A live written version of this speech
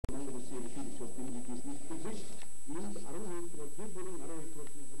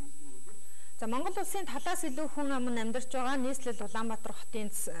За Монгол улсын талаас илүү хүн аман амьдарч байгаа нийслэл Улаанбаатар хотын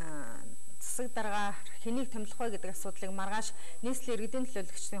засаг дарга хэнийг томилох вэ гэдэг асуудлыг маргааш нийслэлийн иргэдийн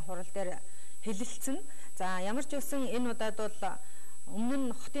төлөөлөгчдийн хурал дээр хэлэлцэн. За ямар ч үсэн энэ удаад бол өмнө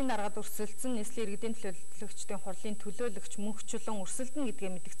нь хотын даргад өрсөлдсөн нийслэлийн иргэдийн төлөөлөгчдийн хурлын төлөөлөгч мөнхчлэн өрсөлдөн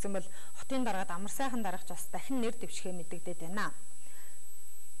гэдгээ мэдгдсэн бол хотын даргад амар сайхан дарагч бас дахин нэр дэвшихээ мэдэгдээд байна.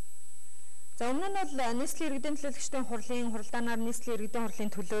 За өмнө нь бол нийслэлийн иргэдийн төлөөлөгчдийн хурлын хуралдаанаар нийслэлийн иргэдийн хурлын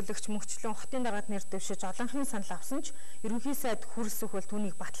төлөөлөгч мөнхчлэн хотын даргад нэр дэвшиж олонхын санал авсан ч ерөнхий сайд хүрсэх бол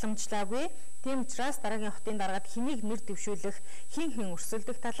түүнийг батламжлаагүй. Тийм учраас дараагийн хотын даргад хэнийг нэр дэвшүүлэх, хэн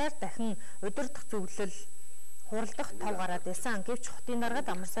өрсөлдөх талаар дахин удирдах зөвлөл хуралдах тав гараад байсан. Гэвч хотын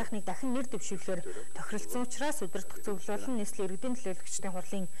даргад амар сайхныг дахин нэр дэвшүүлэхээр тохиролцсон учраас удирдах зөвлөл болон нийслэлийн иргэдийн төлөөлөгчдийн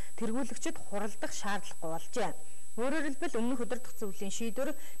хурлын тэргүүлэгчид хуралдах шаардлагагүй болжээ. Өөрөөр хэлбэл өмнөх удирдах зөвлөлийн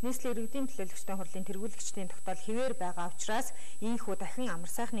шийдвэр нийслэлийн иргэдийн төлөөлөгчдийн хурлын тэргүүлэгчдийн тогтоол хэвээр байгаа учраас ийхүү дахин амар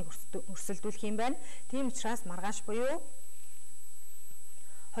сайхныг өрсөлдүүлэх юм байна. Тийм учраас маргааш буюу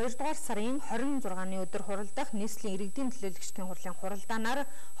 2 дугаар сарын 26-ны өдөр хуралдах нийслэлийн иргэдийн төлөөлөгчдийн хурлын хуралдаанаар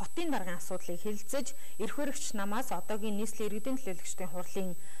хотын даргын асуудлыг хэлэлцэж, эрх баригч намаас одоогийн нийслэлийн иргэдийн төлөөлөгчдийн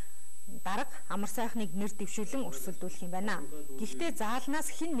хурлын дарга амар сайхныг нэр дэвшүүлэн өрсөлдүүлэх юм байна. Гэхдээ заалнаас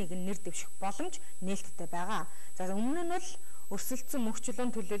хэн нэгэн нэр дэвших боломж нээлттэй байгаа. За өмнө нь бол өрсөлдсөн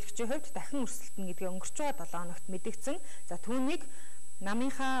мөнхчлэн төлөөлөгчийн хувьд дахин өрсөлдөнө гэдгээ өнгөрч байгаа 7 хоногт мэдэгдсэн. За түүнийг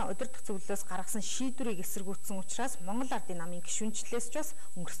намынхаа удирдах зөвлөлөөс гаргасан шийдвэрийг эсэргүүцсэн учраас Монгол Ардын намын гишүүнчлэлээс ч бас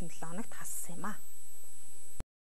өнгөрсөн 7 хоногт хассан юм а.